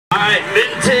right,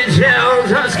 Vintage Hells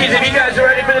Huskies, if you guys are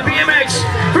ready for the BMX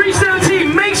Freestyle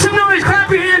team, make some noise, clap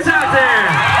your hands out there.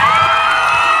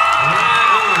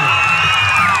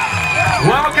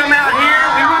 Welcome out here.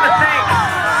 We want to thank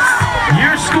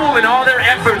your school and all their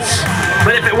efforts.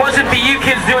 But if it wasn't for you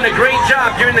kids doing a great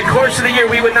job during the course of the year,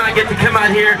 we would not get to come out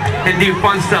here and do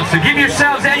fun stuff. So give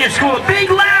yourselves and your school a big,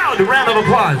 loud round of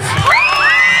applause.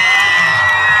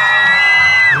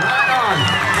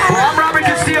 Well, I'm Robert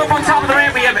Castillo. Up on top of the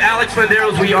ramp, we have Alex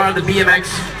Landeros. We are the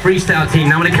BMX Freestyle team.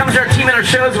 Now, when it comes to our team and our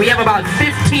shows, we have about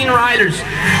 15 riders.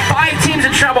 5 teams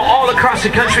that travel all across the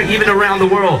country, even around the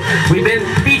world. We've been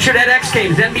featured at X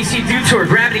Games, NBC Dew Tour,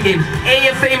 Gravity Games,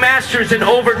 AFA Masters, and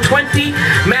over 20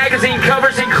 magazine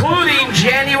covers, including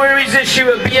January's issue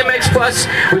of BMX Plus,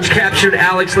 which captured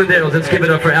Alex Landeros. Let's give it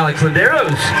up for Alex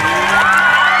Landeros.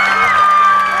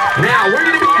 Now, we're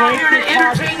going to be out here to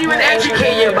entertain you and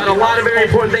educate you about a lot of very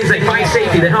important things like bike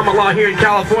safety, the helmet law here in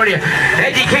California,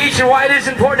 education, why it is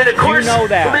important, and of course,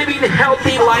 maybe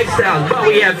healthy lifestyles. But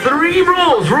we have 3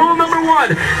 rules. Rule number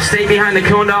 1, stay behind the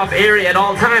coned-off area at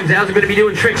all times. As we're going to be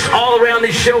doing tricks all around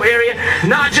this show area,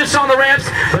 not just on the ramps,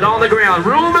 but on the ground.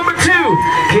 Rule number 2,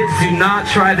 kids, do not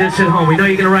try this at home. We know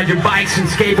you're going to ride your bikes and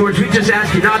skateboards. We just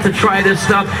ask you not to try this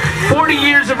stuff. 40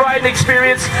 years of riding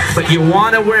experience, but you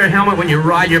want to wear a helmet when you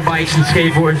ride your bikes and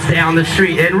skateboards down the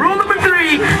street. And rule number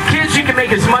 3, kids, you can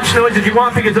make as much noise as you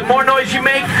want, because the more noise you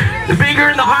make, the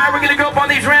bigger and the higher we're going to go up on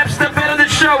these ramps, the better the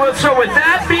show. So with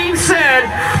that being said,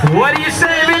 what do you say,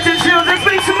 Vintage Hills? Let's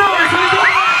make some noise.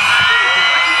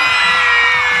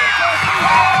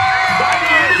 By the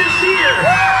end of this year,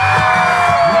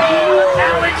 me,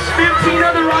 Alex, 15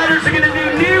 other riders are going to do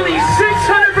nearly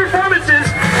 600 performances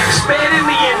spanning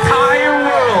the entire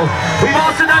world. We've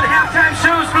also done halftime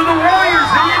shows for the Warriors,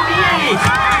 the NBA,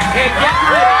 and get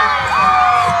ready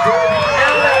for the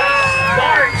LA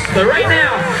Sparks. But right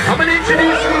now, I'm going to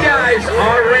introduce you guys,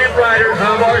 our ramp rider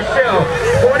of our show.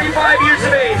 45 years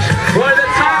of age, one of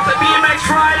the top BMX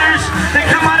riders that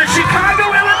come out of Chicago,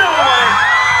 Illinois.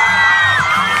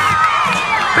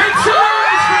 Make some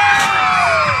noise for Alex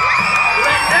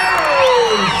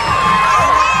Landeros.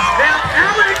 Now,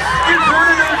 Alex is one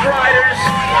of those riders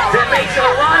that makes a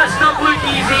lot of stuff look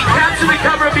easy. Capture the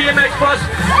cover of BMX Plus.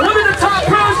 One of the top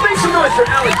pros. Make some noise for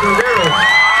Alex Landeros.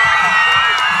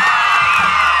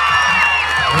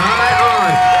 Right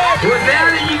on. Well, now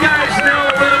that you guys know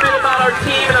a little bit about our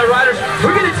team and our riders,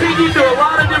 we're going to take you through a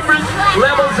lot of different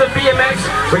levels of BMX.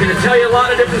 We're going to tell you a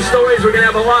lot of different stories. We're going to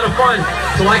have a lot of fun.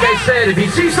 So like I said, if you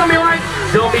see something you like,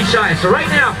 don't be shy. So right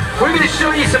now, we're going to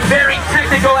show you some very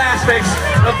technical aspects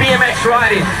of BMX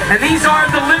riding. And these are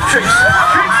the lip tricks.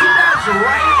 Tricks he does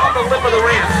right on the lip of the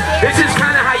ramp. This is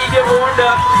kind of how you get warmed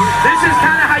up. This is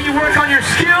kind of how you work on your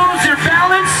skills, your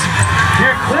balance,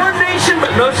 your coordination,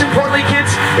 but most importantly, kids,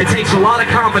 it takes a lot of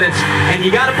confidence, and you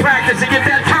got to practice to get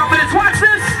that confidence. Watch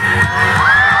this!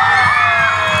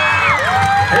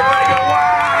 Everybody go,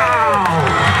 wow!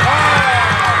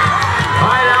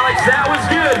 All right, Alex, that was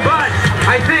good, but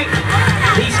I think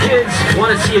these kids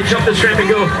want to see you jump this ramp and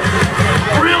go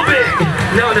real big.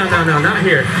 No, not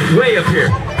here. Way up here.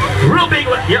 Real big,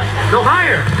 yep, no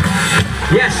higher.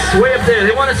 Yes, way up there.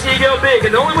 They want to see you go big,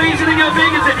 and the only way he's going to go big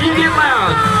is if you get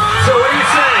loud. So what do you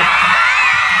say?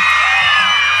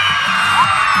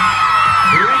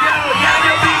 Here we go. You gotta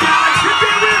go big, Alex.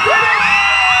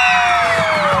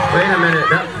 Wait a minute.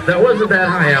 That wasn't that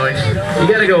high, Alex. You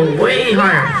gotta go way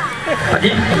higher.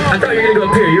 I thought you were gonna go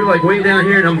up here. You're like way down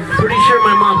here, and I'm pretty sure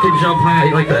my mom can jump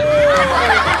high like that.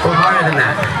 Go higher than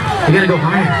that. You gotta go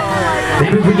higher.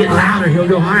 Maybe if we get louder, he'll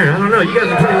go higher. I don't know. You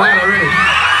guys are pretty loud already.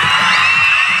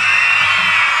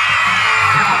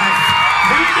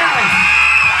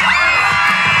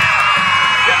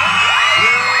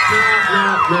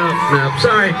 No,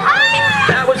 sorry.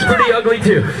 That was pretty ugly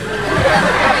too.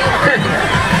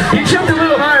 You jumped a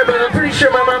little higher, but I'm pretty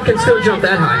sure my mom can still jump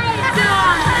that high.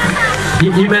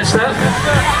 You messed up?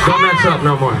 Don't mess up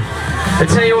no more. I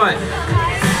tell you what,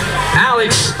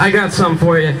 Alex, I got something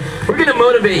for you. We're going to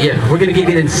motivate you. We're going to give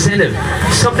you an incentive.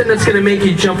 Something that's going to make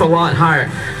you jump a lot higher.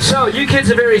 So, you kids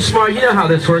are very smart. You know how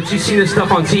this works. You see this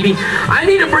stuff on TV. I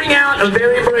need to bring out a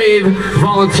very brave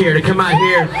volunteer to come out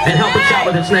here and help us out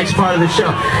with this next part of the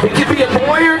show. It could be a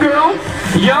boy or girl,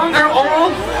 young or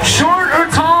old, short or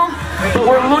tall, but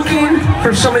we're looking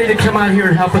for somebody to come out here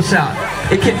and help us out.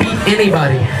 It could be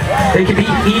anybody. It could be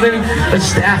even a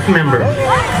staff member.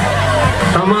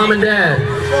 A mom and dad.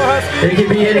 It could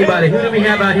be anybody. Who do we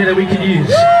have out here that we could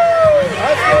use?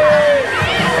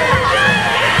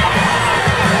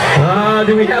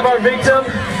 Do we have our victim?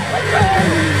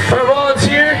 Our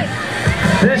volunteer?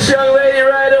 This young lady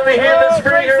right over here. Let's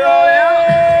bring her on out.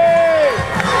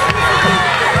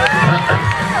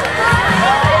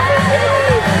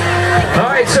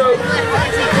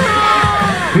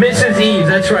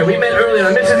 That's right, we met earlier.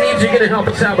 Now, Mrs. Eves, you're going to help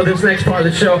us out with this next part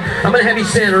of the show. I'm going to have you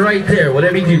stand right there.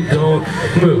 Whatever you do, don't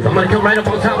move. I'm going to come right up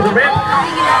on top of the ramp.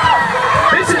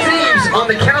 Mrs. Eves, on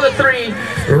the count of 3,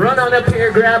 run on up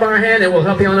here, grab our hand, and we'll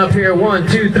help you on up here. 1,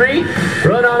 2, 3.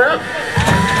 Run on up.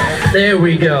 There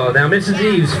we go. Now, Mrs.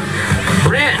 Eves,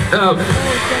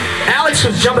 Alex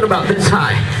was jumping about this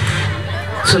high.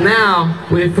 So now,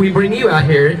 if we bring you out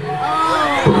here,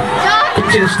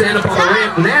 get you to stand up on the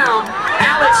ramp. Now,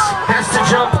 Alex has to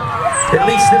jump at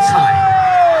least this high.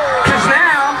 Because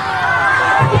now,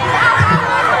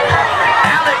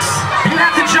 Alex, you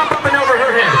have to jump up and over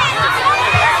her head.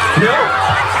 No?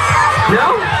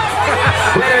 No?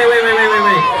 Wait.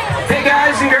 Hey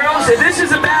guys and girls, if this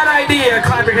is a bad idea,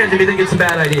 clap your hands if you think it's a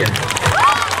bad idea.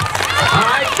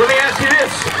 Alright, let me ask you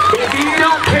this. If you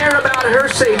don't care about her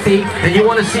safety and you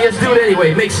want to see us do it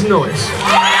anyway, make some noise.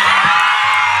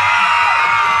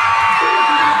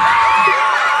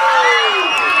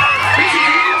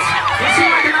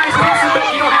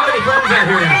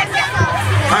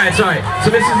 Alright, sorry.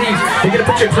 So Mrs. Eves, you're going to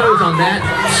put your toes on that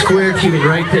square cubing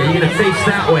right there. You're going to face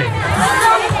that way.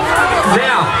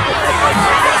 Now,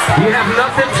 you have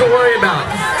nothing to worry about.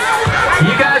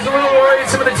 You guys are a little worried,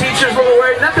 some of the teachers are a little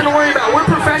worried. Nothing to worry about. We're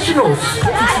professionals.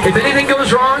 If anything goes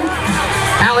wrong,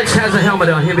 Alex has a helmet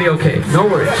on. He'll be okay. No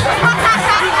worries.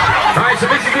 Alright, so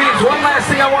Mrs. Eves, one last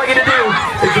thing I want you to do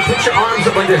is to put your arms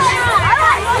up like this.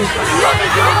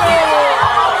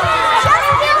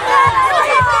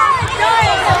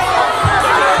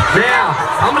 Now,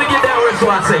 I'm going to get down where it's a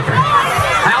lot safer.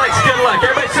 Alex, good luck.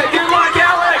 Everybody say, good luck,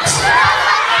 Alex!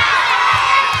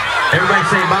 Everybody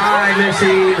say, bye, Miss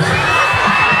Eves.